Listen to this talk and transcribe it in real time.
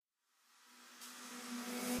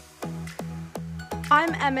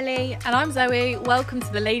I'm Emily. And I'm Zoe. Welcome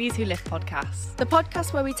to the Ladies Who Lift podcast. The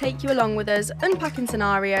podcast where we take you along with us, unpacking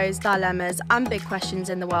scenarios, dilemmas, and big questions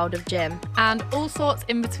in the world of gym. And all sorts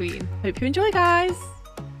in between. Hope you enjoy, guys.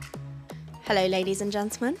 Hello, ladies and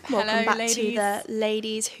gentlemen. Welcome back to the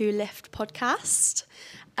Ladies Who Lift podcast.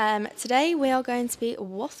 Today we are going to be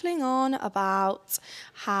waffling on about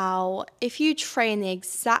how if you train the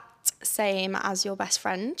exact same as your best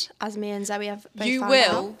friend, as me and Zoe have both found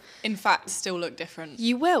out, in fact, still look different.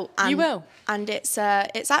 You will. You will. And it's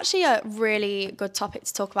actually a really good topic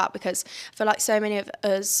to talk about because I feel like so many of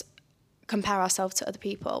us compare ourselves to other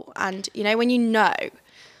people. And, you know, when you know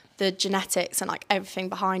the genetics and, like, everything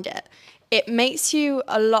behind it, it makes you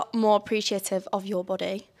a lot more appreciative of your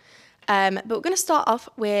body. But we're going to start off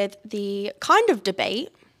with the kind of debate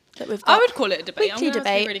that we've got. I would call it a debate. I'm going to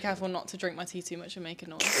be really careful not to drink my tea too much and make a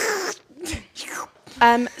noise.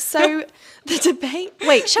 So the debate...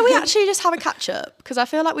 Wait, shall we actually just have a catch-up? Because I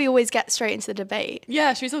feel like we always get straight into the debate.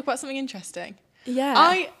 Yeah, should we talk about something interesting?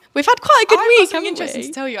 Yeah. We've had quite a good week, haven't we? Interesting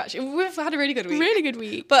to tell you, actually. We've had a really good week. Really good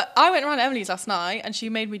week. But I went around to Emily's last night and she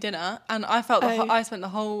made me dinner and I felt I spent the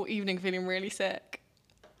whole evening feeling really sick.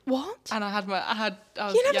 What? And I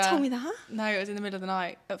was, you never told me that. No, it was in the middle of the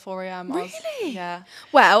night at 4 a.m. Really? Yeah.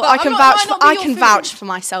 Well, I can vouch for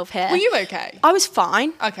myself here. Were you okay? I was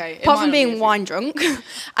fine. Okay. Apart from being wine drunk.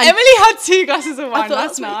 Emily had 2 glasses of wine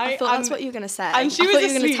last night. I thought that's what you were going to say. And she was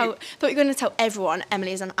asleep. I thought you were going to tell everyone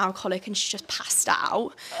Emily is an alcoholic and she just passed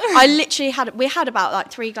out. I literally we had about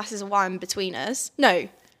like 3 glasses of wine between us.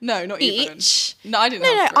 No, not each. Even. No, I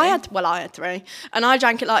didn't. I had 3, and I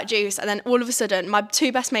drank it like juice. And then all of a sudden, my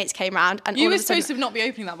 2 best mates came round, and you were supposed to not be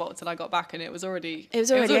opening that bottle till I got back, and it was already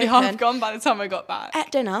open. half gone by the time I got back.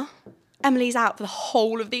 At dinner, Emily's out for the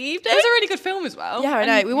whole of the evening. It was a really good film as well. Yeah, I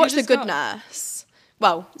know. We watched The Good Nurse.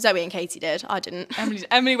 Well, Zoe and Katie did. I didn't.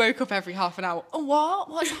 Emily woke up every half an hour. Oh, what?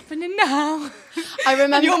 What's happening now? I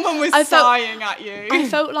remember. And your mum was sighing at you. I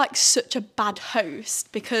felt like such a bad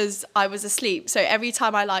host because I was asleep. So every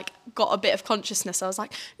time I got a bit of consciousness, I was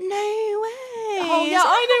like, no way. Oh yeah,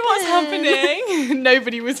 I know what's happening.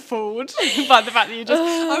 Nobody was fooled by the fact that you just.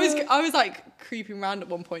 I was like creeping around at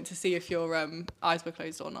one point to see if your eyes were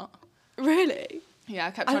closed or not. Really? Yeah,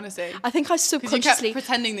 I kept trying to see. I think I subconsciously... you kept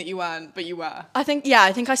pretending that you weren't, but you were. I think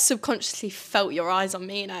I subconsciously felt your eyes on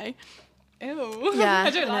me, you know. Ew. Yeah, I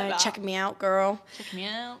don't like that. Checking me out, girl. Checking me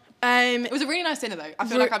out. It was a really nice dinner, though. I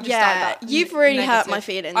feel like I've just started that. You've really hurt my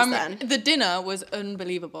feelings then. The dinner was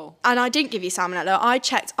unbelievable. And I didn't give you salmonella. I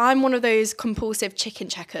checked. I'm one of those compulsive chicken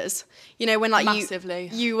checkers. You know, when like massively.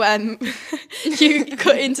 you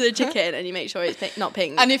cut into the chicken and you make sure it's not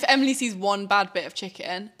pink. And if Emily sees one bad bit of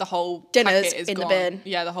chicken, the whole dinner's packet is in gone. The bin.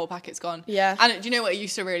 Yeah, the whole packet's gone. Yeah. And do you know what? It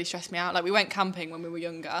used to really stress me out. Like we went camping when we were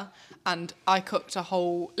younger, and I cooked a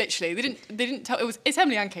whole. Literally, they didn't tell. It's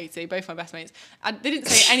Emily and Katie, both my best mates, and they didn't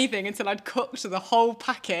say anything until I'd cooked the whole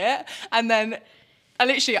packet, and then I've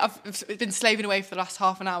been slaving away for the last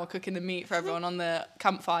half an hour cooking the meat for everyone on the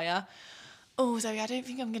campfire. Oh, Zoe, I don't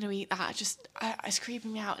think I'm going to eat that. It's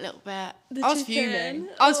creeping me out a little bit. I was fuming,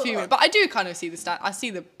 but I do kind of see the stat.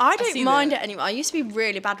 I don't mind it anymore. I used to be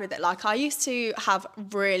really bad with it. Like I used to have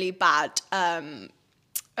really bad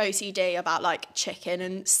OCD about like chicken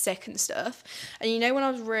and sick and stuff. And you know, when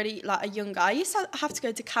I was really like a young guy, I used to have to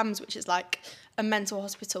go to CAMS, which is like a mental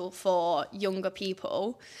hospital for younger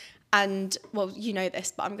people. And well, you know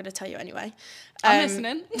this, but I'm going to tell you anyway. I'm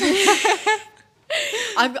listening.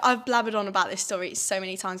 I've blabbered on about this story so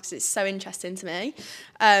many times because it's so interesting to me.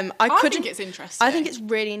 I think it's interesting. I think it's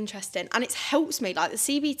really interesting, and it helps me. Like the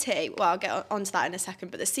CBT. Well, I'll get onto that in a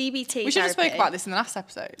second. But the CBT. We should have spoke about this in the last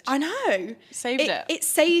episode. I know. Saved it. It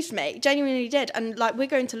saved me. Genuinely did. And like we're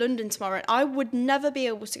going to London tomorrow, and I would never be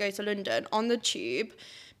able to go to London on the tube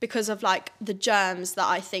because of like the germs that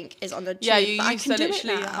I think is on the tube. Yeah, you used to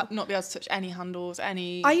literally not be able to touch any handles,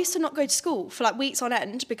 any... I used to not go to school for like weeks on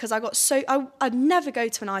end because I got I'd never go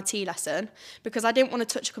to an IT lesson because I didn't want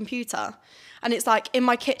to touch a computer. And it's like in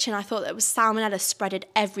my kitchen, I thought there was salmonella spreaded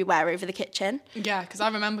everywhere over the kitchen. Yeah, because I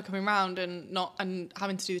remember coming round and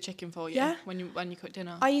having to do the chicken for you when you cooked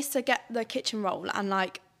dinner. I used to get the kitchen roll and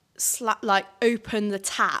open the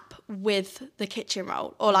tap with the kitchen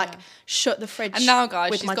roll or shut the fridge. And now,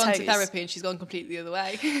 guys, she's gone toes. to therapy and she's gone completely the other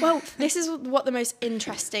way. Well, this is what the most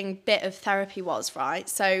interesting bit of therapy was, right?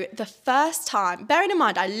 So the first time, bearing in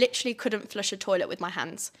mind, I literally couldn't flush a toilet with my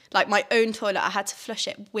hands. Like my own toilet, I had to flush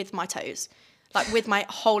it with my toes, like with my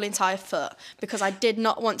whole entire foot, because I did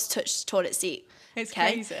not want to touch the toilet seat. It's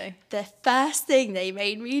crazy. The first thing they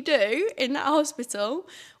made me do in that hospital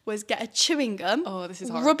was get a chewing gum, this is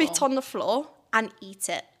horrible. Rub it on the floor and eat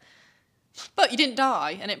it. But you didn't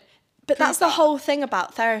die, and it But that's the whole thing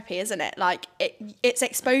about therapy, isn't it? Like, it's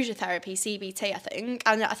exposure therapy, CBT, I think.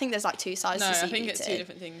 And I think there's like two sides to CBT. No, I think it's two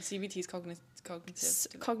different things. CBT is cognitive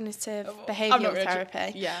behavioural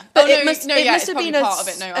therapy. Yeah. But it must have been part of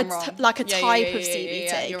it. No, I'm wrong. Like a type of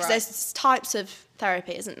CBT. Because there's types of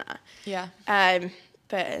therapy, isn't there? Yeah.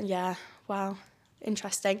 But yeah, wow.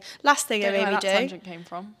 Interesting. Last thing it made me do. Where that tangent came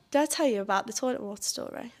from. Did I tell you about the toilet water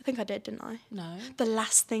story? I think I did, didn't I? No. The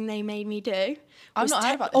last thing they made me do. I've not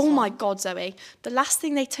heard about this. Oh my God, Zoe. The last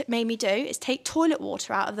thing they made me do is take toilet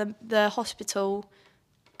water out of the hospital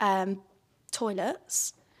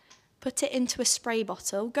toilets, put it into a spray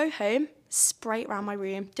bottle, go home, spray it around my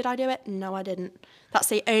room. Did I do it? No, I didn't. That's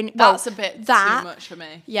the only... That's a bit too much for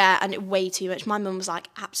me. Yeah, and way too much. My mum was like,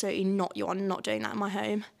 absolutely not, you're not doing that in my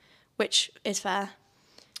home, which is fair.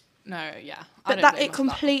 No, yeah. But it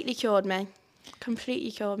completely cured me.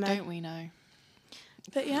 Completely cured me. Don't we know?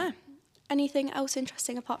 But yeah. Anything else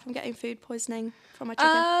interesting apart from getting food poisoning from my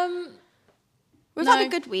chicken? We've had a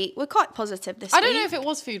good week. We're quite positive this week. I don't know if it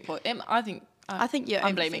was food poisoning. I think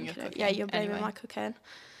I'm blaming your cooking. Yeah, you're blaming my cooking.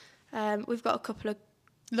 We've got a couple of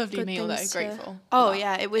lovely meal though. Grateful. Oh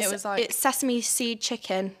yeah, it was like it's sesame seed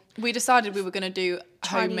chicken. We decided we were going to do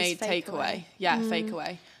Chinese homemade takeaway. Yeah,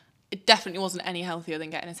 takeaway. It definitely wasn't any healthier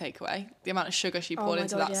than getting a takeaway. The amount of sugar she poured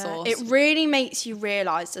into that sauce. It really makes you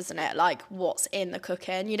realise, doesn't it, like what's in the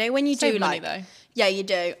cooking. You know, when you Save do money, like... though. Yeah, you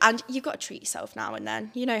do. And you've got to treat yourself now and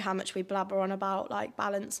then. You know how much we blabber on about like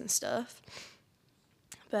balance and stuff.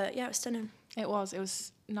 But yeah, it was stunning. It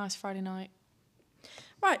was a nice Friday night.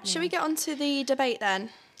 Right, should we get on to the debate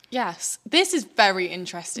then? Yes. This is very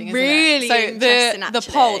interesting, isn't really it? So interesting,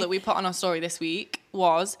 the poll that we put on our story this week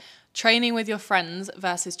was training with your friends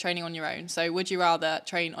versus training on your own. So would you rather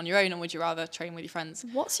train on your own, or would you rather train with your friends?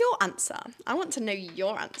 What's your answer? I want to know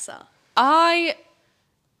your answer. I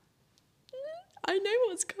know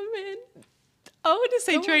what's coming. I want to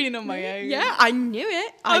say training on my own. Yeah, I knew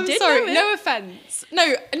it. I'm sorry. No offense.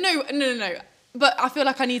 No. But I feel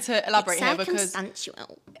like I need to elaborate here because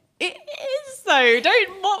circumstantial. It is though.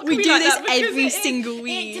 Don't mock me. We do like this that because every single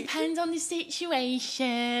week. It depends on the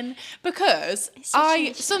situation. Because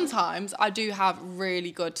I sometimes do have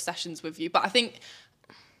really good sessions with you, but I think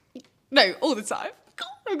all the time. God,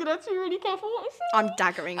 I'm gonna have to be really careful what I say. I'm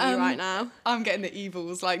daggering you right now. I'm getting the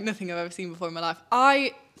evils like nothing I've ever seen before in my life.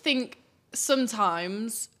 I think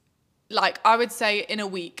sometimes, like I would say in a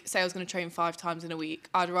week, say I was going to train 5 times in a week,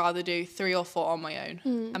 I'd rather do 3 or 4 on my own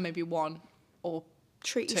and maybe 1 or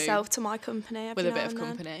treat 2 yourself to my company with a bit of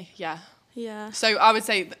company. Yeah. So I would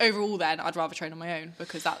say overall then I'd rather train on my own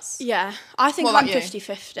because that's... Yeah. I think I'm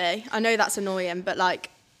 50-50. I know that's annoying, but like...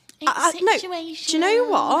 No, do you know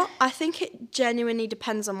what? I think it genuinely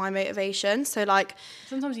depends on my motivation. So like...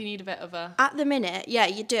 Sometimes you need a bit of a... At the minute, yeah,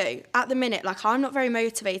 you do. At the minute, like I'm not very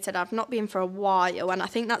motivated. I've not been for a while. And I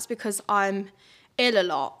think that's because I'm ill a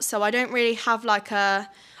lot. So I don't really have like I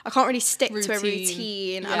can't really stick to a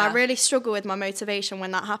routine. Yeah. And I really struggle with my motivation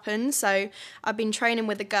when that happens. So I've been training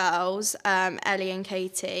with the girls, Ellie and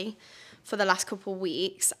Katie, for the last couple of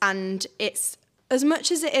weeks. And it's... As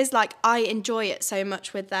much as it is, like, I enjoy it so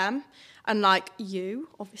much with them. And, like, you,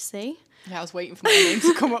 obviously. Yeah, I was waiting for my name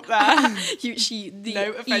to come up there.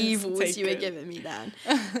 The evils you were giving me then.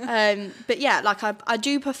 But, yeah, like, I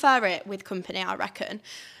do prefer it with company, I reckon.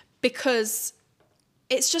 Because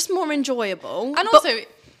it's just more enjoyable. And also...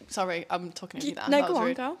 Sorry, I'm talking over you there. No, go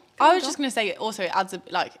on, girl. I was just going to say, also, it adds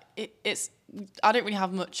it's... I don't really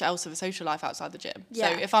have much else of a social life outside the gym. Yeah.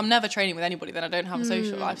 So if I'm never training with anybody, then I don't have a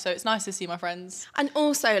social life. So it's nice to see my friends. And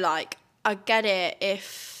also, like, I get it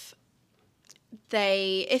if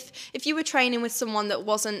you were training with someone that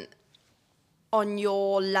wasn't on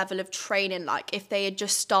your level of training, like if they had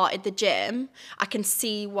just started the gym, I can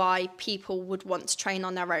see why people would want to train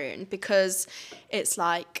on their own, because it's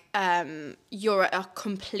like you're at a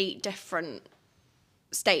complete different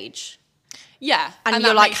stage. Yeah. And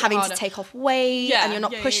you're like having to take off weight and you're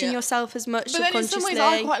not pushing yourself as much subconsciously. But then in some ways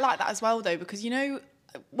I quite like that as well though, because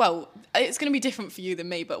well, it's going to be different for you than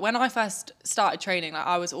me, but when I first started training, like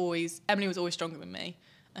Emily was always stronger than me,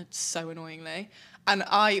 and so annoyingly. And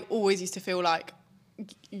I always used to feel like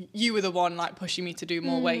you were the one like pushing me to do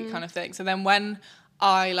more weight kind of thing. So then when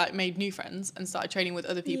I like made new friends and started training with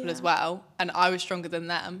other people as well, and I was stronger than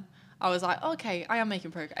them, I was like, okay, I am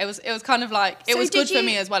making progress. It was kind of like, it was good for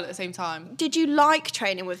me as well at the same time. Did you like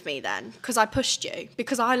training with me then? Because I pushed you.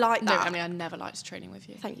 Because I like that. No, I mean, I never liked training with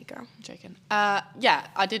you. Thank you, girl. I'm joking. Yeah,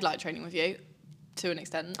 I did like training with you to an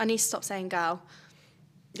extent. I need to stop saying girl.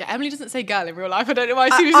 Yeah, Emily doesn't say girl in real life. I don't know why.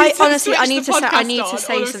 As soon as I you honestly, I need to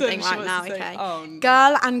say, all of a something sudden she right now. wants to say, Okay, oh, no.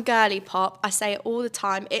 girl and girly pop. I say it all the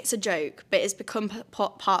time. It's a joke, but it's become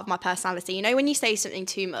part of my personality. You know, when you say something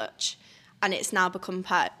too much, and it's now become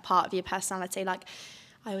part of your personality. Like,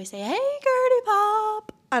 I always say, "Hey, girly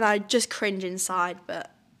pop," and I just cringe inside.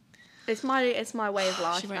 But it's my way of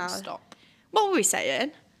life She won't now. stop. What were we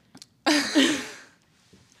saying?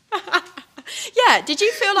 Yeah, did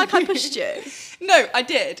you feel like I pushed you? No, I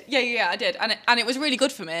did. Yeah, I did. And it was really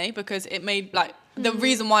good for me because it made, like, the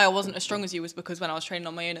reason why I wasn't as strong as you was because when I was training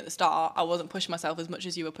on my own at the start, I wasn't pushing myself as much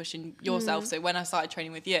as you were pushing yourself. So when I started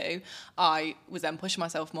training with you, I was then pushing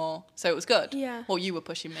myself more. So it was good. Yeah. Or you were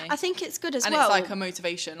pushing me. I think it's good as and well. it's like a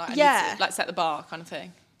motivation. Like, I Yeah. need to, like, set the bar kind of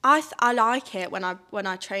thing. I like it when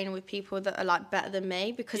I train with people that are like better than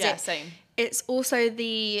me because same. It's also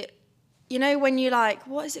you know when you like,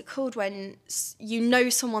 what is it called when you know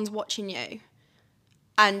someone's watching you,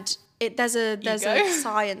 and there's a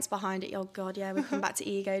science behind it. Oh God, yeah, we come back to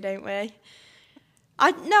ego, don't we?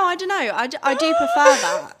 I don't know. I do prefer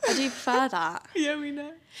that. I do prefer that. Yeah, we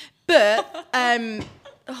know. But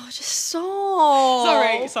just stop.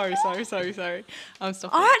 Sorry. I'm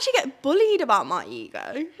stopping. I actually get bullied about my ego.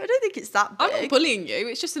 I don't think it's that big. I'm not bullying you.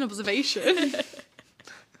 It's just an observation.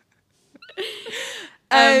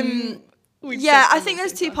 Yeah, I think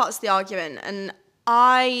there's two parts to the argument, and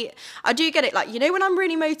I do get it. Like, you know, when I'm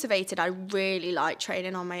really motivated, I really like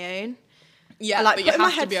training on my own. Yeah, I like but you putting my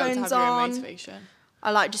have to be able to headphones have your own on. motivation.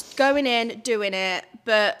 I like just going in, doing it,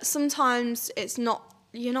 but sometimes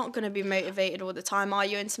you're not going to be motivated all the time, are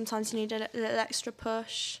you? And sometimes you need a little extra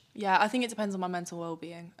push. Yeah, I think it depends on my mental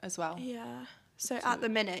well-being as well. Yeah. So at the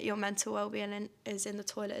minute, your mental well-being is in the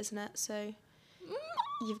toilet, isn't it? So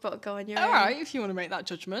you've got to go on your own. All right, if you want to make that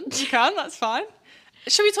judgment, you can, that's fine.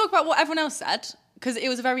 Should we talk about what everyone else said? Because it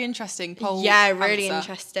was a very interesting poll. Yeah, really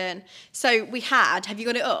answer. interesting. So have you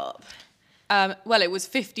got it up? Well, it was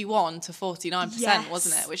 51 to 49%, Yes.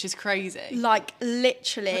 wasn't it? Which is crazy. Like,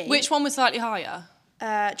 literally. Which one was slightly higher?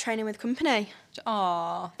 Training with company.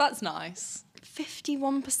 Oh, that's nice.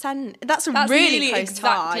 51%. That's That's really nearly close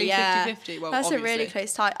tie. exactly Yeah, 50-50. Well, that's obviously. a really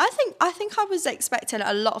close tie. I think I was expecting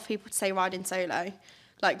a lot of people to say riding solo,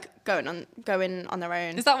 like going on their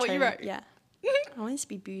own. Is that what you training. wrote? Yeah. I want this to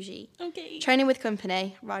be bougie. Okay. Training with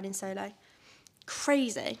company, riding solo.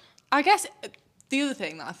 Crazy. I guess the other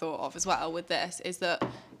thing that I thought of as well with this is that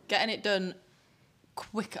getting it done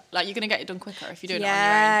quicker, like you're going to get it done quicker if you're doing it on your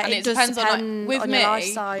own. And it does depend on, like, with on me, your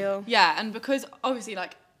lifestyle. Yeah, and because obviously,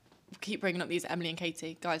 like, we keep bringing up these Emily and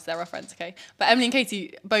Katie guys, they're our friends, okay? But Emily and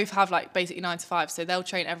Katie both have like basically 9 to 5, so they'll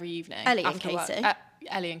train every evening. Ellie and after work. Katie?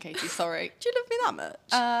 Ellie and Katie, sorry. Do you love me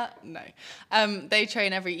that much? No. They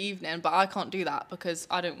train every evening, but I can't do that because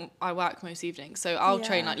I work most evenings. So I'll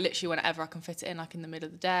train like literally whenever I can fit it in, like in the middle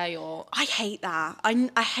of the day or. I hate that.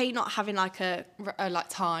 I hate not having like a like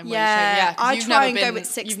time. Yeah, where you train. I try and go at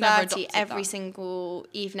 6:30 every single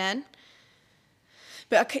evening.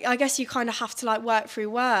 But I guess you kind of have to like work through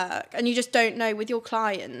work, and you just don't know with your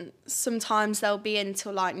clients. Sometimes they'll be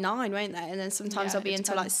until like 9, won't they? And then sometimes they'll be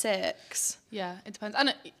until like 6. Yeah, it depends.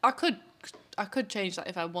 And I could change that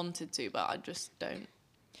if I wanted to, but I just don't.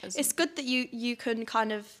 It's good that you can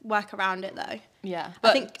kind of work around it though. Yeah, but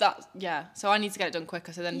I think so I need to get it done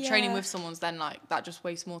quicker. So then training with someone's then like that just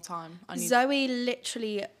wastes more time. Zoe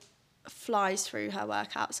literally flies through her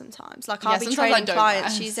workout sometimes. Like I'll be training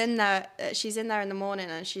clients. She's in there in the morning,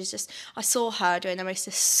 and I saw her doing the most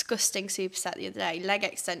disgusting superset the other day, leg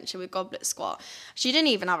extension with goblet squat. She didn't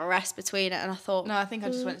even have a rest between it, and I thought, no, I think I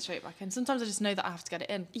just went straight back in. Sometimes I just know that I have to get it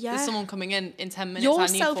in. Yeah. There's someone coming in 10 minutes. Your I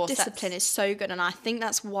need 4 sets. self-discipline is so good, and I think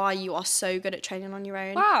that's why you are so good at training on your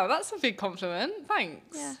own. Wow, that's a big compliment.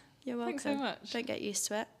 Thanks. Yeah, you're welcome. Thanks so much. Don't get used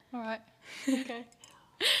to it. All right. Okay.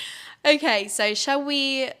 Okay, so shall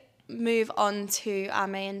we move on to our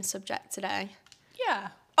main subject today? Yeah.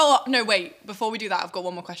 Oh, no, wait. Before we do that, I've got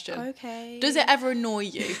one more question. Okay. Does it ever annoy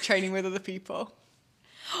you training with other people?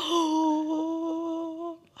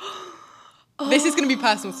 This is going to be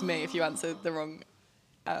personal to me if you answer the wrong...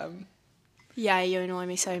 Yeah, you annoy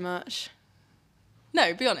me so much.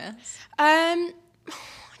 No, be honest. I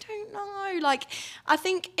don't know. Like, I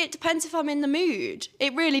think it depends if I'm in the mood.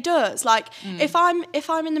 It really does. Like, if I'm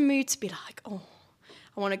in the mood to be like, oh,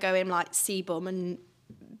 I want to go in like C-bum and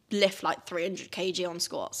lift like 300 kg on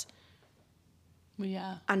squats. Well,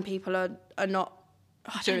 yeah. And people are not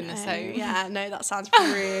doing the same. Yeah, no, that sounds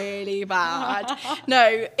really bad.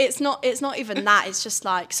 No, it's not even that. It's just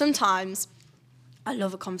like sometimes I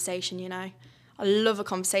love a conversation, you know. I love a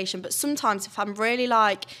conversation. But sometimes if I'm really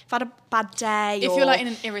like, if I had a bad day, If you're like in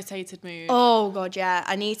an irritated mood. Oh God, yeah,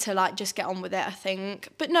 I need to like just get on with it, I think.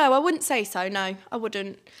 But no, I wouldn't say so. No, I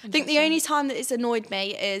wouldn't. I think the only time that it's annoyed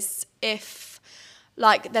me is if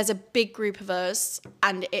like there's a big group of us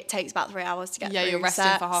and it takes about 3 hours to get through you're resting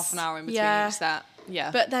sets. for half an hour in between each set.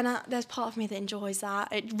 Yeah. But then there's part of me that enjoys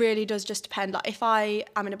that. It really does just depend. Like if I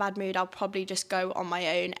am in a bad mood, I'll probably just go on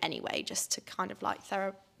my own anyway, just to kind of like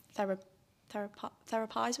therapize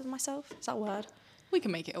with myself. Is that a word? We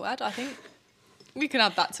can make it a word, I think. We can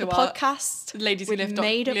add that to the our podcast. Ladies Who Lift.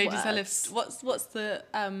 Ladies Who Lift. What's the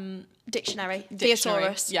dictionary? Dictionary.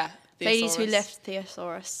 Thesaurus. Yeah. Ladies Who Lift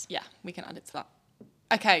Thesaurus. Yeah, we can add it to that.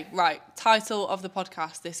 Okay, right. Title of the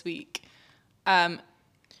podcast this week.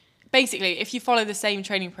 Basically, if you follow the same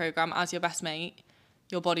training program as your best mate,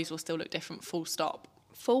 your bodies will still look different. Full stop.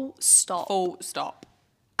 Full stop. Full stop.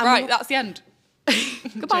 And right, that's the end.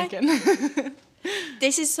 Goodbye.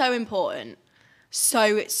 This is so important.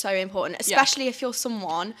 So important, especially if you're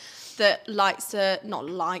someone that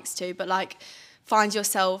finds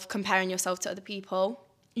yourself comparing yourself to other people.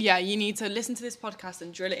 Yeah, you need to listen to this podcast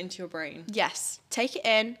and drill it into your brain. Yes, take it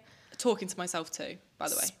in. Talking to myself too, by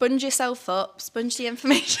the way. Sponge yourself up, sponge the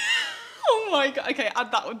information. Oh my God, okay,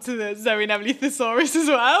 add that one to the Zoe and Emily Thesaurus as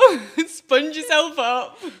well. Sponge yourself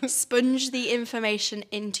up. Sponge the information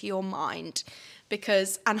into your mind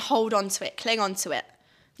and hold on to it, cling on to it.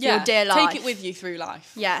 Your dear life. Take it with you through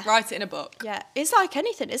life. Yeah. Write it in a book. Yeah, it's like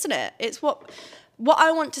anything, isn't it? It's what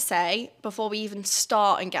I want to say before we even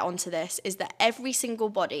start and get onto this is that every single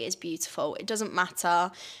body is beautiful. It doesn't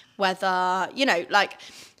matter whether, like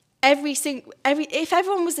if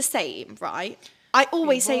everyone was the same, right? I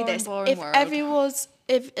always say this. If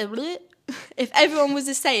everyone was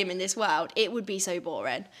the same in this world, it would be so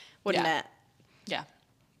boring, wouldn't it? Yeah.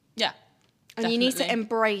 Yeah. And you need to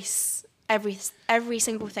embrace every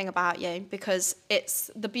single thing about you, because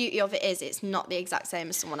it's the beauty of it is it's not the exact same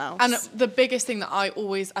as someone else. And the biggest thing that I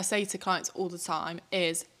say to clients all the time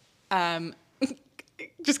is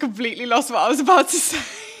just completely lost what I was about to say.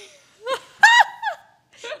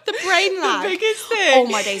 The brain lag. The biggest thing. Oh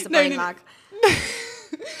my days, the brain lag.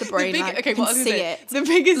 The brain lag. Okay, what I was see gonna say. it. The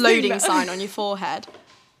biggest loading sign on your forehead.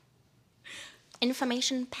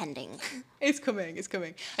 Information pending. It's coming.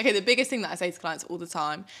 Okay, the biggest thing that I say to clients all the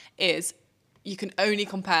time is you can only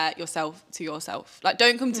compare yourself to yourself. Like,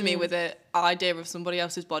 don't come to me with an idea of somebody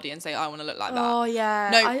else's body and say, I want to look like that. Oh,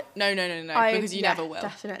 yeah. No, because you never will.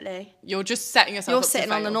 Definitely. You're just setting yourself up to fail. You're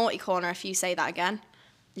sitting on the naughty corner if you say that again.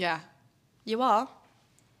 Yeah. You are.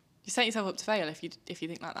 You're setting yourself up to fail if you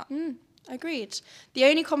think like that. Agreed. The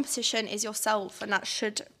only competition is yourself, and that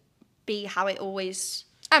should be how it always...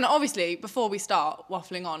 And obviously, before we start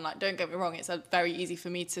waffling on, like, don't get me wrong, it's very easy for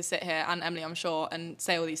me to sit here, and Emily, I'm sure, and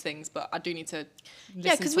say all these things, but I do need to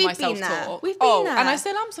listen to myself talk. We've been there. And I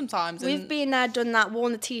still am sometimes. We've been there, done that,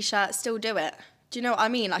 worn the T-shirt, still do it. Do you know what I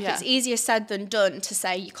mean? Like, it's easier said than done to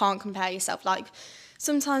say you can't compare yourself. Like,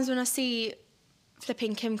 sometimes when I see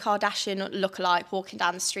flipping Kim Kardashian lookalike walking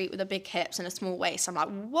down the street with her big hips and a small waist, I'm like,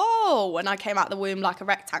 whoa! And I came out the womb like a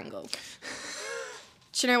rectangle.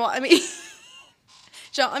 Do you know what I mean?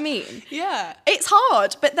 Do you know what I mean? Yeah. It's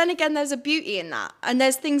hard, but then again, there's a beauty in that. And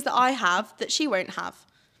there's things that I have that she won't have.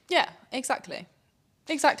 Yeah, exactly.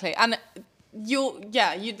 And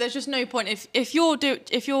there's just no point if you are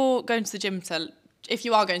going to the gym to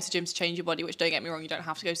change your body, which, don't get me wrong, you don't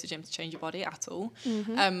have to go to the gym to change your body at all.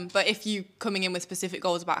 Mm-hmm. But if you coming in with specific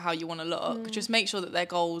goals about how you want to look, just make sure that they're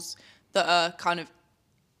goals that are kind of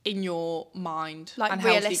in your mind, like, and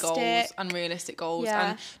realistic. healthy goals and realistic goals. Yeah.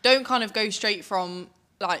 And don't kind of go straight from,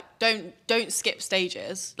 like, don't skip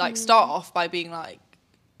stages. Like, start off by being like,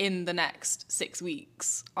 in the next 6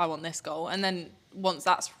 weeks, I want this goal. And then once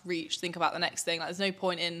that's reached, think about the next thing. Like, there's no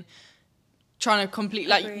point in trying to complete,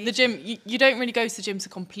 like, Agreed. the gym. You don't really go to the gym to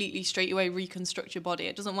completely straight away reconstruct your body.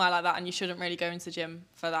 It doesn't work like that, and you shouldn't really go into the gym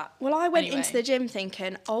for that. Well, I went anyway. into the gym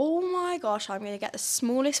thinking, oh my gosh, I'm going to get the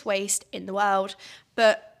smallest waist in the world.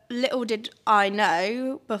 But little did I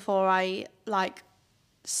know, before I, like,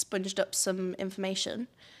 sponged up some information,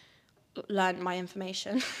 learned my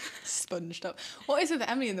information. Sponged up. What is it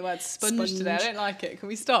that Emily in the word sponge today? I don't like it. Can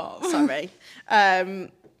we stop? Sorry.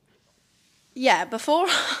 Yeah, before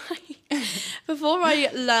I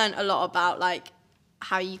learned a lot about, like,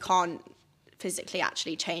 how you can't physically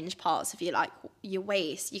actually change parts of your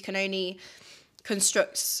waist, you can only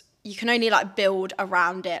like build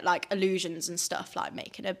around it, like, illusions and stuff, like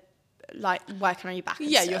making working on your back and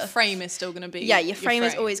Yeah, stuff. your frame is still going to be... Yeah, your frame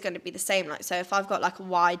is always going to be the same. Like, so if I've got, like, a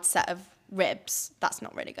wide set of ribs, that's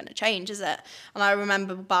not really going to change, is it? And I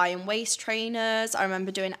remember buying waist trainers. I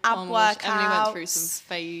remember doing ab workouts. Emily went through some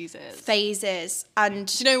phases. And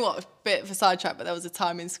do you know what? A bit of a sidetrack, but there was a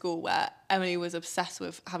time in school where Emily was obsessed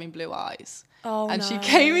with having blue eyes. And she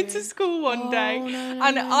came into school one day,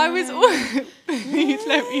 and I was all, please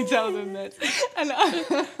let me tell them this.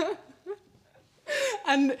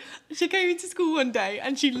 And she came into school one day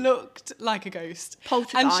and she looked like a ghost.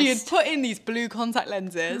 Poltergeist. And she had put in these blue contact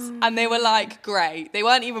lenses and they were like grey. They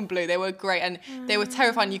weren't even blue, they were grey, and they were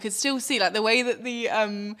terrifying. You could still see like the way that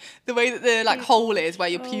the like hole is where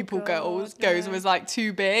your pupil goes was like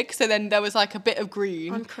too big. So then there was like a bit of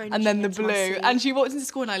green and then the blue. And she walked into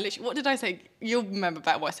school and I literally, what did I say? You'll remember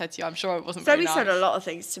better what I said to you. I'm sure it wasn't very nice. Zoe said a lot of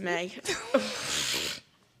things to me.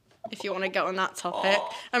 If you want to go on that topic.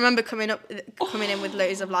 I remember coming in with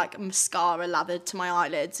loads of like mascara lathered to my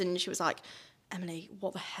eyelids, and she was like, Emily,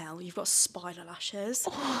 what the hell? You've got spider lashes.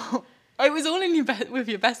 It was all in your with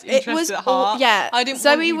your best interest at heart. I didn't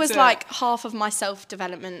Zoe was like half of my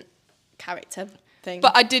self-development character thing.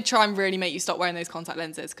 But I did try and really make you stop wearing those contact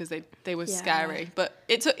lenses because they were scary. But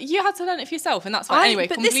you had to learn it for yourself, and that's why. Anyway,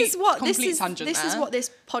 but this is what this is what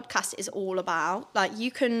this podcast is all about. Like, you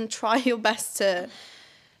can try your best to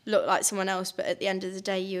look like someone else, but at the end of the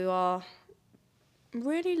day, you are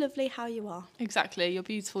really lovely how you are. Exactly. You're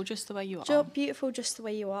beautiful just the way you are. You're beautiful just the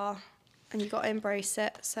way you are, and you got to embrace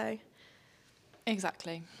it. So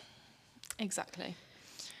exactly.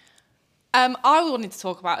 I wanted to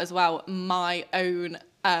talk about as well my own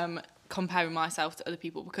comparing myself to other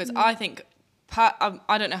people, because I think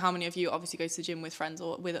I don't know how many of you obviously go to the gym with friends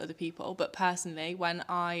or with other people, but personally, when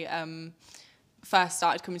I first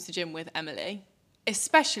started coming to the gym with Emily,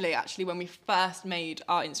 especially actually when we first made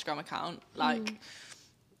our Instagram account, like,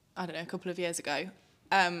 I don't know, a couple of years ago.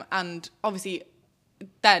 And obviously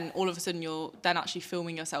then all of a sudden you're then actually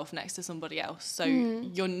filming yourself next to somebody else. So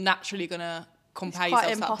you're naturally going to compare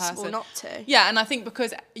yourself to that person. It's quite impossible not to. Yeah, and I think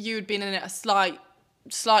because you had been in it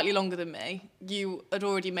slightly longer than me, you had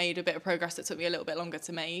already made a bit of progress that took me a little bit longer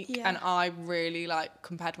to make. And I really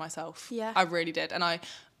compared myself. Yeah. I really did. And I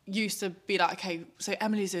used to be like, okay, so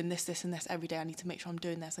Emily's doing this, this and this every day. I need to make sure I'm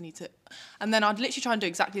doing this. And then I'd literally try and do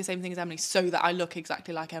exactly the same thing as Emily so that I look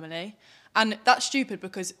exactly like Emily. And that's stupid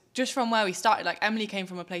because just from where we started, like, Emily came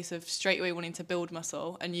from a place of straight away wanting to build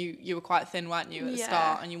muscle, and you were quite thin, weren't you, at the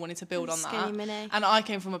start, and you wanted to build on that. Mini. And I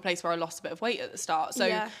came from a place where I lost a bit of weight at the start.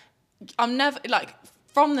 So I'm never, like,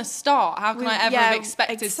 from the start, how can I ever have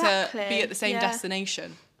expected to be at the same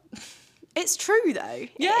destination? It's true though.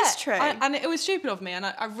 Yeah, it's true. And it was stupid of me, and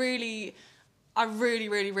I really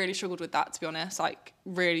struggled with that, to be honest. Like,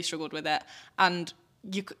 really struggled with it. And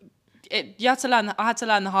you had to learn. I had to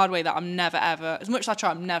learn the hard way that I'm never ever, as much as I try,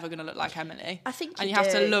 I'm never going to look like Emily. I think, and you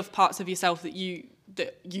have to love parts of yourself that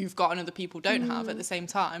you've got and other people don't have at the same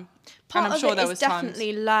time. Part and I'm of sure it there is was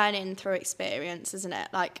definitely learning through experience, isn't it?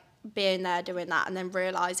 Like, being there, doing that, and then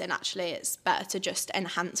realising actually it's better to just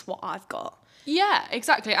enhance what I've got. Yeah,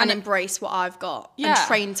 exactly. And embrace what I've got and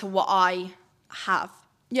train to what I have.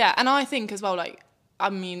 Yeah, and I think as well, like,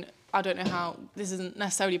 I mean, I don't know how, this isn't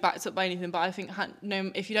necessarily backed up by anything, but I think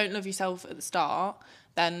if you don't love yourself at the start,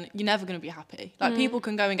 then you're never going to be happy. Like, people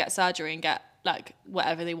can go and get surgery and get, like,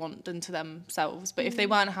 whatever they want done to themselves, but if they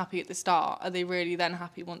weren't happy at the start, are they really then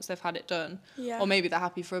happy once they've had it done? Yeah. Or maybe they're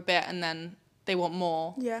happy for a bit and then they want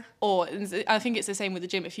more. Yeah. Or I think it's the same with the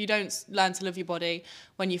gym. If you don't learn to love your body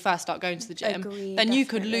when you first start going to the gym, then you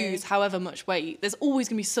could lose however much weight. There's always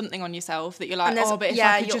going to be something on yourself that you're like, but if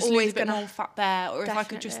I could just lose a bit more fat there, or if I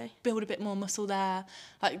could just build a bit more muscle there,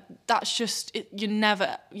 like, that's just it, you're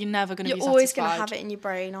never going to be satisfied. You're always going to have it in your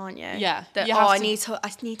brain, aren't you? Yeah. That, I need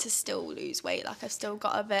to still lose weight. Like, I've still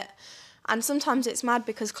got a bit. And sometimes it's mad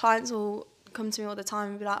because clients will come to me all the time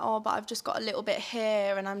and be like, but I've just got a little bit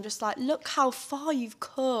here, and I'm just like, look how far you've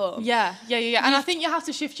come. Yeah. And I think you have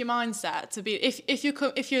to shift your mindset to be, if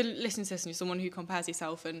you're listening to this and you're someone who compares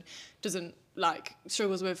yourself and doesn't, like,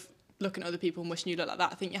 struggles with looking at other people and wishing you look like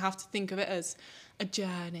that, I think you have to think of it as a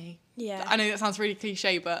journey. Yeah. I know that sounds really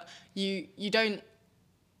cliche, but you don't,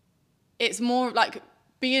 it's more like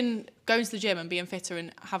going to the gym and being fitter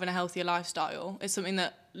and having a healthier lifestyle is something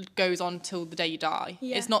that goes on till the day you die.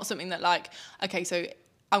 Yeah. It's not something that, like, okay, so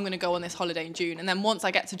I'm going to go on this holiday in June, and then once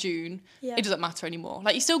I get to June, it doesn't matter anymore.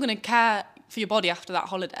 Like, you're still going to care for your body after that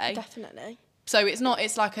holiday. Definitely. So it's not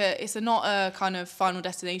a kind of final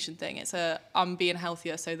destination thing. It's I'm being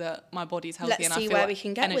healthier so that my body's healthy and I feel where we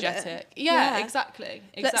can get energetic. with it. Yeah, exactly.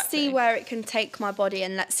 Let's see where it can take my body,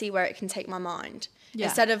 and let's see where it can take my mind. Yeah.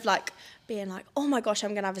 Instead of, like, being like, oh my gosh,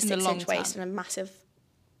 I'm going to have a 6-inch waist and a massive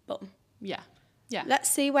bum. Yeah.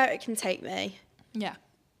 Let's see where it can take me. Yeah.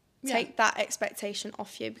 Take that expectation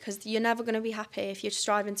off you, because you're never going to be happy if you're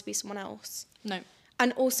striving to be someone else. No.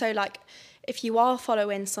 And also, like, if you are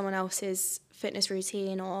following someone else's fitness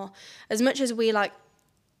routine, or as much as we, like,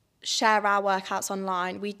 share our workouts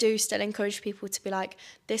online, we do still encourage people to be like,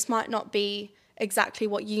 this might not be exactly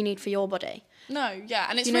what you need for your body. No, yeah,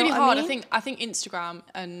 and it's you know really what hard. I mean? I think Instagram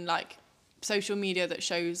and like social media that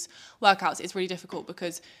shows workouts is really difficult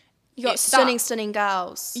because You got stunning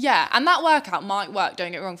girls. Yeah, and that workout might work,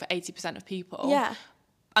 don't get me wrong, for 80% of people. Yeah.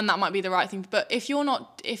 And that might be the right thing. But if you're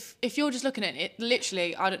not, if you're just looking at it,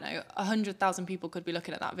 literally, I don't know, 100,000 people could be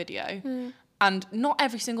looking at that video. And not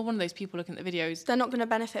every single one of those people looking at the videos, they're not going to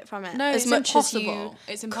benefit from it. No, as it's much impossible. As you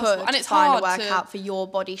it's impossible. And it's find hard a workout for your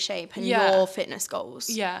body shape and your fitness goals.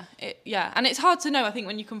 Yeah, and it's hard to know, I think,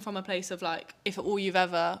 when you come from a place of like, if all you've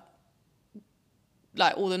ever,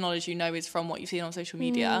 like all the knowledge you know is from what you've seen on social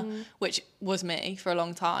media, which was me for a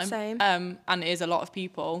long time. Same. And it is a lot of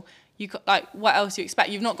people. Like, what else do you expect?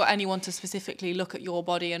 You've not got anyone to specifically look at your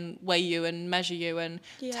body and weigh you and measure you and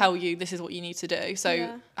tell you this is what you need to do.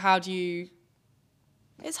 So how do you...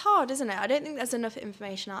 It's hard, isn't it? I don't think there's enough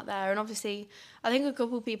information out there. And obviously, I think a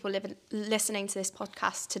couple of people listening to this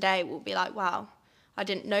podcast today will be like, wow, I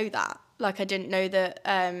didn't know that. Like, I didn't know that,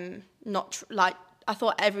 I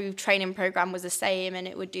thought every training program was the same and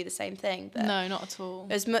it would do the same thing. But no, not at all.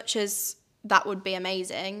 As much as that would be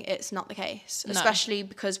amazing, it's not the case. No. Especially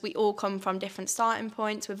because we all come from different starting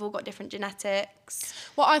points. We've all got different genetics.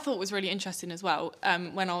 What I thought was really interesting as well,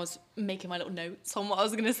 when I was making my little notes on what I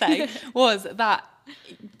was going to say, was that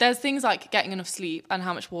there's things like getting enough sleep and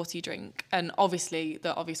how much water you drink. And obviously,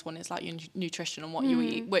 the obvious one is like your nutrition and what you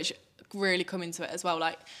eat, which really come into it as well.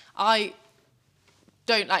 Like, I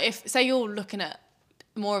don't, like, if, say you're looking at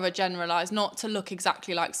more of a generalised, not to look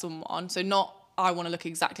exactly like someone, so not I want to look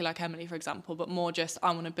exactly like Emily, for example, but more just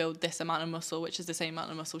I want to build this amount of muscle, which is the same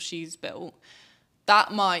amount of muscle she's built.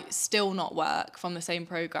 That might still not work from the same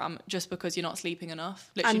program just because you're not sleeping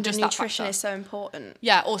enough. Literally, and just the nutrition that is so important.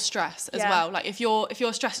 Yeah, or stress as well. Like, if you're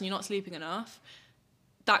stressed and you're not sleeping enough,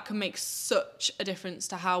 that can make such a difference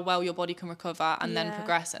to how well your body can recover and then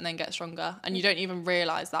progress and then get stronger. And you don't even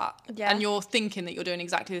realise that. Yeah. And you're thinking that you're doing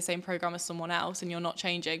exactly the same program as someone else and you're not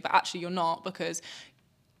changing, but actually you're not, because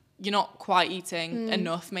you're not quite eating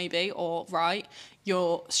enough, maybe, or right.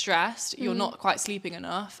 You're stressed, you're not quite sleeping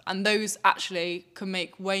enough. And those actually can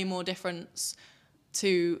make way more difference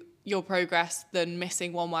to your progress than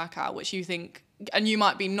missing one workout, which you think, and you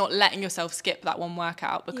might be not letting yourself skip that one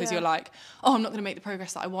workout because you're like, oh, I'm not going to make the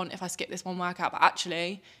progress that I want if I skip this one workout. But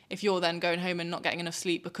actually, if you're then going home and not getting enough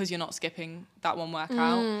sleep because you're not skipping that one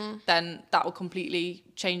workout, then that will completely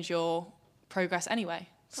change your progress anyway.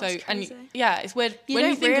 So, and it's weird when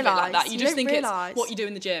you think of it like that. You just think it's what you do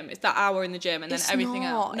in the gym. It's that hour in the gym and then everything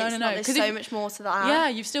else. No. There's so much more to that. Yeah,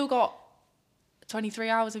 you've still got 23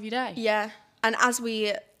 hours of your day. Yeah. And as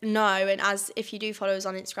we know, and as if you do follow us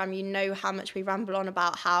on Instagram, you know how much we ramble on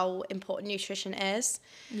about how important nutrition is.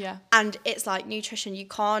 Yeah. And it's like nutrition, you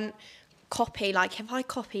can't copy. Like, if I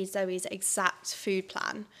copied Zoe's exact food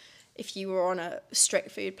plan, if you were on a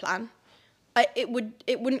strict food plan, it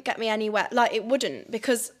wouldn't get me anywhere. Like, it wouldn't,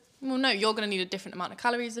 because... Well, no, you're going to need a different amount of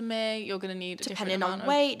calories than me. You're going to need a different amount of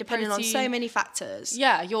weight, depending on so many factors.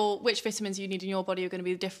 Yeah, which vitamins you need in your body are going to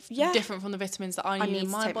be different from the vitamins that I need in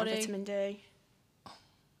my body. I need to take my vitamin D.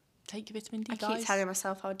 Take your vitamin D, guys. I keep telling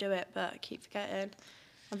myself I'll do it, but I keep forgetting.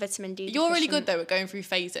 I'm vitamin D You're really good, though, at going through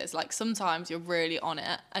phases. Like, sometimes you're really on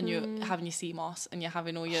it, and you're having your sea moss, and you're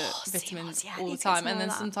having all your vitamins all the time. And then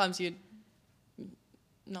sometimes you're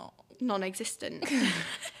not. Non-existent.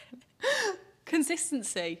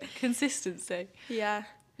 Consistency. Yeah.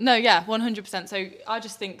 No, yeah, 100%. So I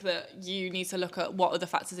just think that you need to look at what are the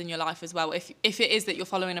factors in your life as well. If it is that you're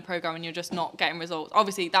following a program and you're just not getting results,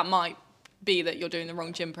 obviously that might be that you're doing the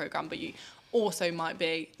wrong gym program, but you also might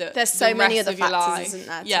be that there's so many other factors, isn't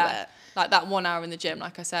there? Yeah, like that 1 hour in the gym,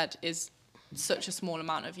 like I said, is such a small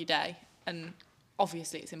amount of your day, and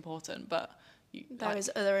obviously it's important, but there is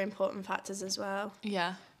other important factors as well.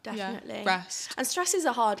 Yeah. Definitely. Yeah, rest. And stress is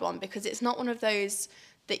a hard one because it's not one of those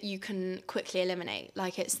that you can quickly eliminate.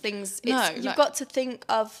 Like, it's things... you've got to think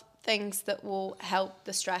of things that will help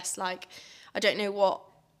the stress. Like, I don't know what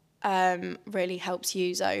really helps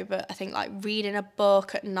you, Zoe, but I think, like, reading a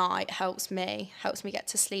book at night helps me get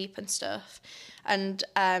to sleep and stuff. And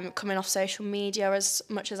coming off social media as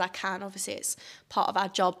much as I can. Obviously, it's part of our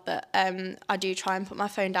job, but I do try and put my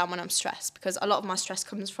phone down when I'm stressed, because a lot of my stress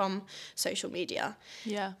comes from social media.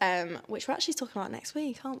 Yeah. Which we're actually talking about next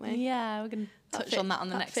week, aren't we? Yeah, we're going to touch on that on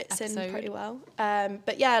the next episode. That fits in pretty well.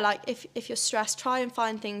 But yeah, like, if you're stressed, try and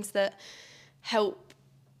find things that help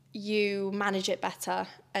you manage it better,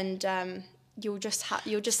 and you'll just see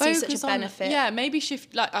such a Focus on, benefit. yeah, maybe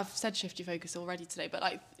shift, like I've said shift your focus already today, but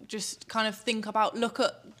like just kind of look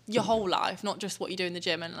at your whole life, not just what you do in the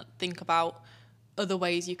gym, and think about other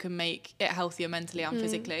ways you can make it healthier mentally and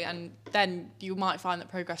physically, and then you might find that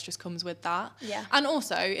progress just comes with that. Yeah. And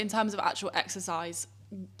also in terms of actual exercise,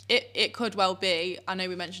 it could well be, I know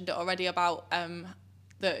we mentioned it already about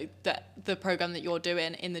the program that you're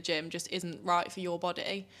doing in the gym just isn't right for your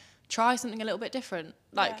body. Try something a little bit different.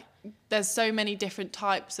 Like there's so many different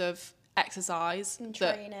types of exercise and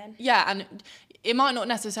training. And it might not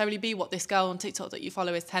necessarily be what this girl on TikTok that you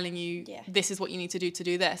follow is telling you, this is what you need to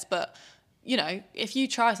do this, but you know, if you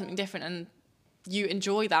try something different and you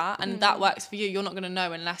enjoy that and that works for you, you're not going to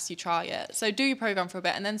know unless you try it. So do your program for a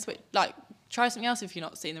bit and then switch, like try something else if you're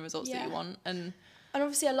not seeing the results that you want. And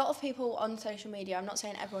obviously a lot of people on social media, I'm not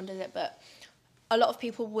saying everyone does it, but a lot of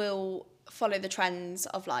people will follow the trends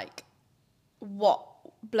of like what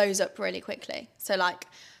blows up really quickly. So like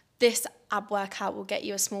this ab workout will get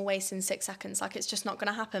you a small waist in 6 seconds. Like it's just not going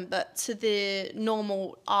to happen. But to the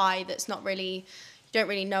normal eye that's not really, you don't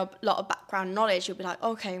really know a lot of background knowledge, you'll be like,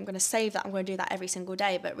 okay, I'm going to save that. I'm going to do that every single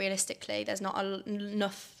day. But realistically, there's not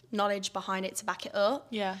enough knowledge behind it to back it up.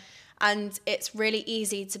 Yeah. And it's really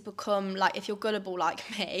easy to become, like, if you're gullible like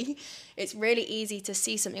me, it's really easy to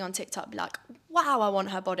see something on TikTok, be like, wow, I want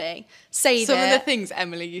her body. Save Some it. of the things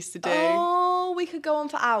Emily used to do. Oh, we could go on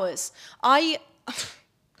for hours. I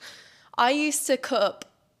used to cut up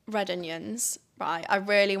red onions, right? I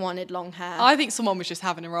really wanted long hair. I think someone was just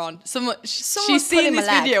having her on. She's was seen pulling this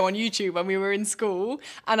my leg. video on YouTube when we were in school,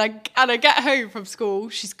 and I get home from school.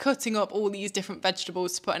 She's cutting up all these different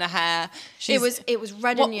vegetables to put in her hair. It was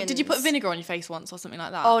red onions. Did you put vinegar on your face once or something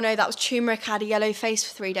like that? Oh no, that was turmeric. I had a yellow face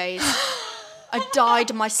for 3 days. I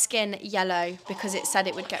dyed my skin yellow because it said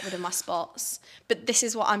it would get rid of my spots. But this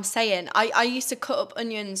is what I'm saying. I used to cut up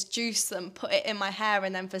onions, juice them, put it in my hair,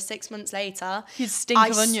 and then for 6 months later, You'd stink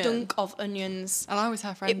of onions. I stunk of onions. And I was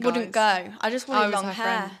her friend, It wouldn't guys. go. I just I wanted was long her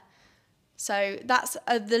hair. friend. So that's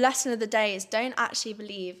the lesson of the day is don't actually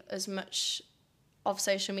believe as much of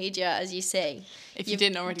social media as you see. If you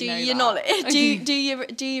didn't already know do your that. knowledge.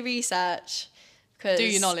 do your research. Do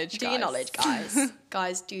your knowledge, Do guys. your knowledge, guys.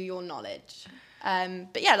 Guys, do your knowledge.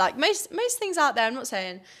 But yeah, like most things out there, I'm not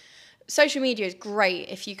saying social media is great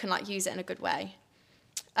if you can like use it in a good way.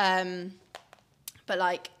 But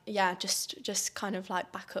like, yeah, just kind of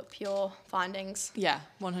like back up your findings. Yeah,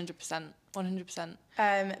 100%. 100%.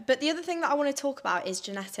 But the other thing that I want to talk about is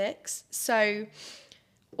genetics. So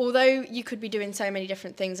although you could be doing so many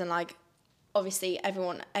different things and like obviously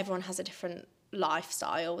everyone has a different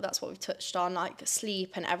lifestyle, that's what we've touched on, like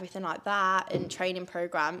sleep and everything like that and training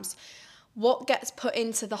programs. What gets put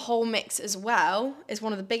into the whole mix as well is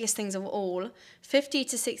one of the biggest things of all. 50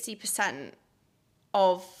 to 60%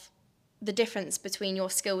 of the difference between your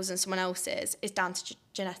skills and someone else's is down to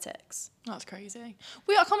genetics. That's crazy. I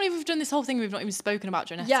can't believe we've done this whole thing. We've not even spoken about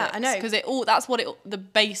genetics. Yeah, I know. Because that's what the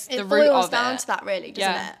base, the root of it. It boils down to that really,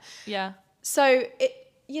 doesn't it? Yeah. So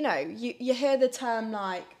you hear the term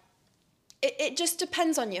like, it just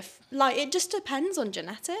depends on it just depends on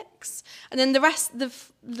genetics. And then the rest, the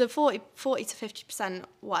 40 to 50%,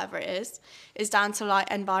 whatever it is down to like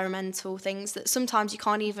environmental things that sometimes you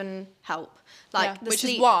can't even help. Like which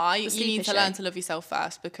is why you need to learn to love yourself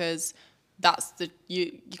first, because that's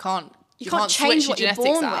you can't change switch what your you're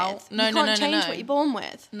genetics born out. with. No, you can't no. change what you're born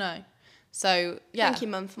with. No. So yeah. Thank you,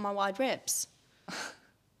 Mum, for my wide ribs.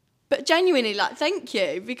 But genuinely, like, thank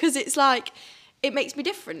you, because it's like it makes me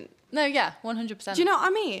different. No, yeah, 100%. Do you know what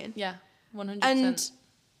I mean? Yeah, 100%. And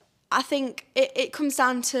I think it comes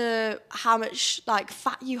down to how much like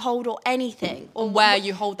fat you hold or anything, or where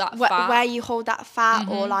you hold that fat, where you hold that fat,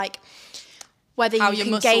 or like whether how you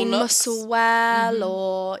your can gain looks. muscle well,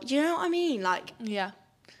 or you know what I mean, like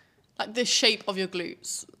like the shape of your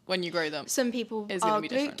glutes when you grow them. Some people is are glute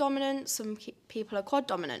different. Dominant, some people are quad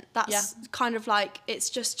dominant. That's kind of like it's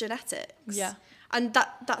just genetics. Yeah. And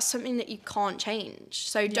that's something that you can't change.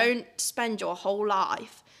 So don't spend your whole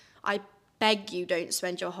life, I beg you, don't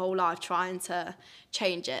spend your whole life trying to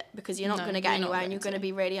change it, because you're not going to get anywhere and you're going to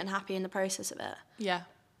be really unhappy in the process of it. Yeah,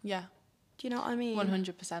 yeah. Do you know what I mean?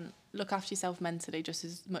 100%. Look after yourself mentally just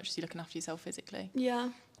as much as you're looking after yourself physically. Yeah.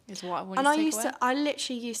 Is what I want to take away. I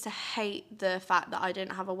literally used to hate the fact that I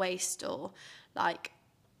didn't have a waist or like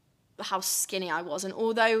how skinny I was. And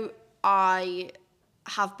although I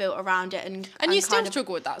have built around it and you still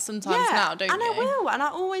struggle with that sometimes now, don't you? And I will, and I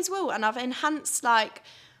always will. And I've enhanced like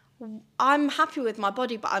I'm happy with my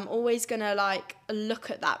body, but I'm always going to like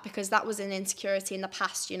look at that because that was an insecurity in the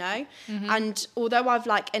past, you know? And although I've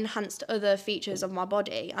like enhanced other features of my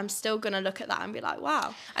body, I'm still going to look at that and be like,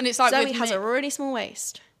 wow. And it's like Zoe has a really small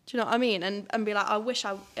waist. Do you know what I mean? And be like, I wish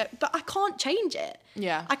but I can't change it.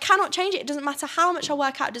 Yeah. I cannot change it. It doesn't matter how much I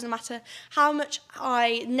work out. It doesn't matter how much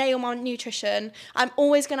I nail my nutrition. I'm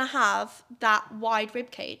always going to have that wide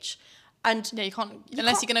rib cage. And yeah, you can't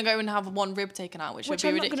unless you're gonna go and have one rib taken out, which would be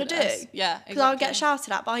I'm ridiculous. Not gonna do. Yeah, exactly. Because I'll get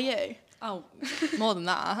shouted at by you. Oh, more than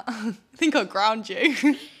that. I think I'll ground you.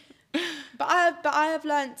 But I have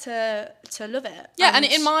learnt to love it. Yeah, and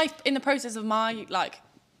in the process of my like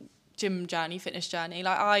gym journey, fitness journey,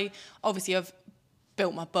 like I obviously have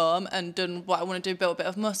built my bum and done what I want to do, built a bit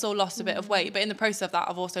of muscle, lost a bit of weight, but in the process of that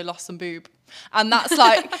I've also lost some boob. And that's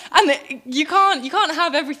like you can't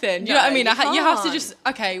have everything. You know what I mean? You have to just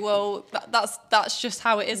that's just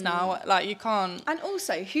how it is now. Like you can't. And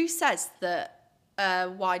also, who says that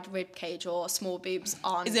wide rib cage or small boobs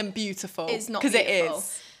isn't beautiful? It's not because it beautiful.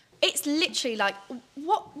 is. It's literally like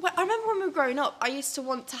I remember when we were growing up, I used to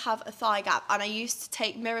want to have a thigh gap, and I used to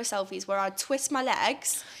take mirror selfies where I'd twist my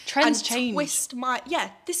legs. Trends and change. Twist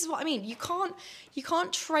this is what I mean. You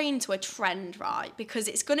can't train to a trend, right? Because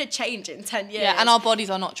it's gonna change in 10 years. Yeah, and our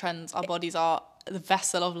bodies are not trends. Our bodies are the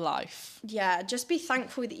vessel of life. Yeah, just be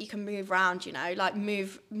thankful that you can move around, you know, like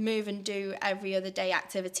move and do every other day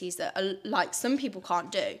activities that are, like some people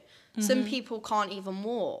can't do. Some people can't even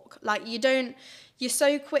walk. Like you're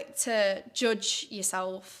so quick to judge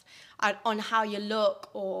yourself on how you look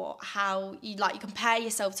or how you compare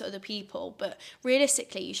yourself to other people. But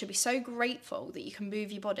realistically, you should be so grateful that you can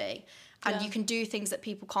move your body and you can do things that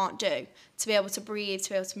people can't do. To be able to breathe, to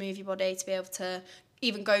be able to move your body, to be able to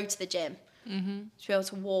even go to the gym, to be able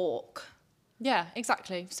to walk. Yeah,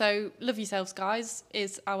 exactly. So love yourselves, guys,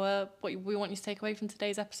 is what we want you to take away from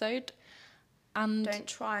today's episode. And don't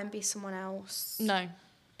try and be someone else. No,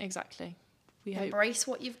 exactly. Embrace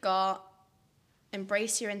what you've got.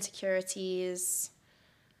 Embrace your insecurities.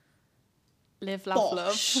 Live, laugh,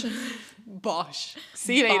 love. Bosh.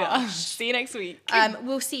 See you later. See you next week.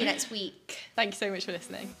 We'll see you next week. Thank you so much for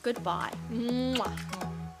listening. Goodbye. Mwah.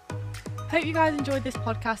 Hope you guys enjoyed this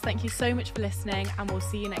podcast. Thank you so much for listening, and we'll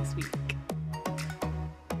see you next week.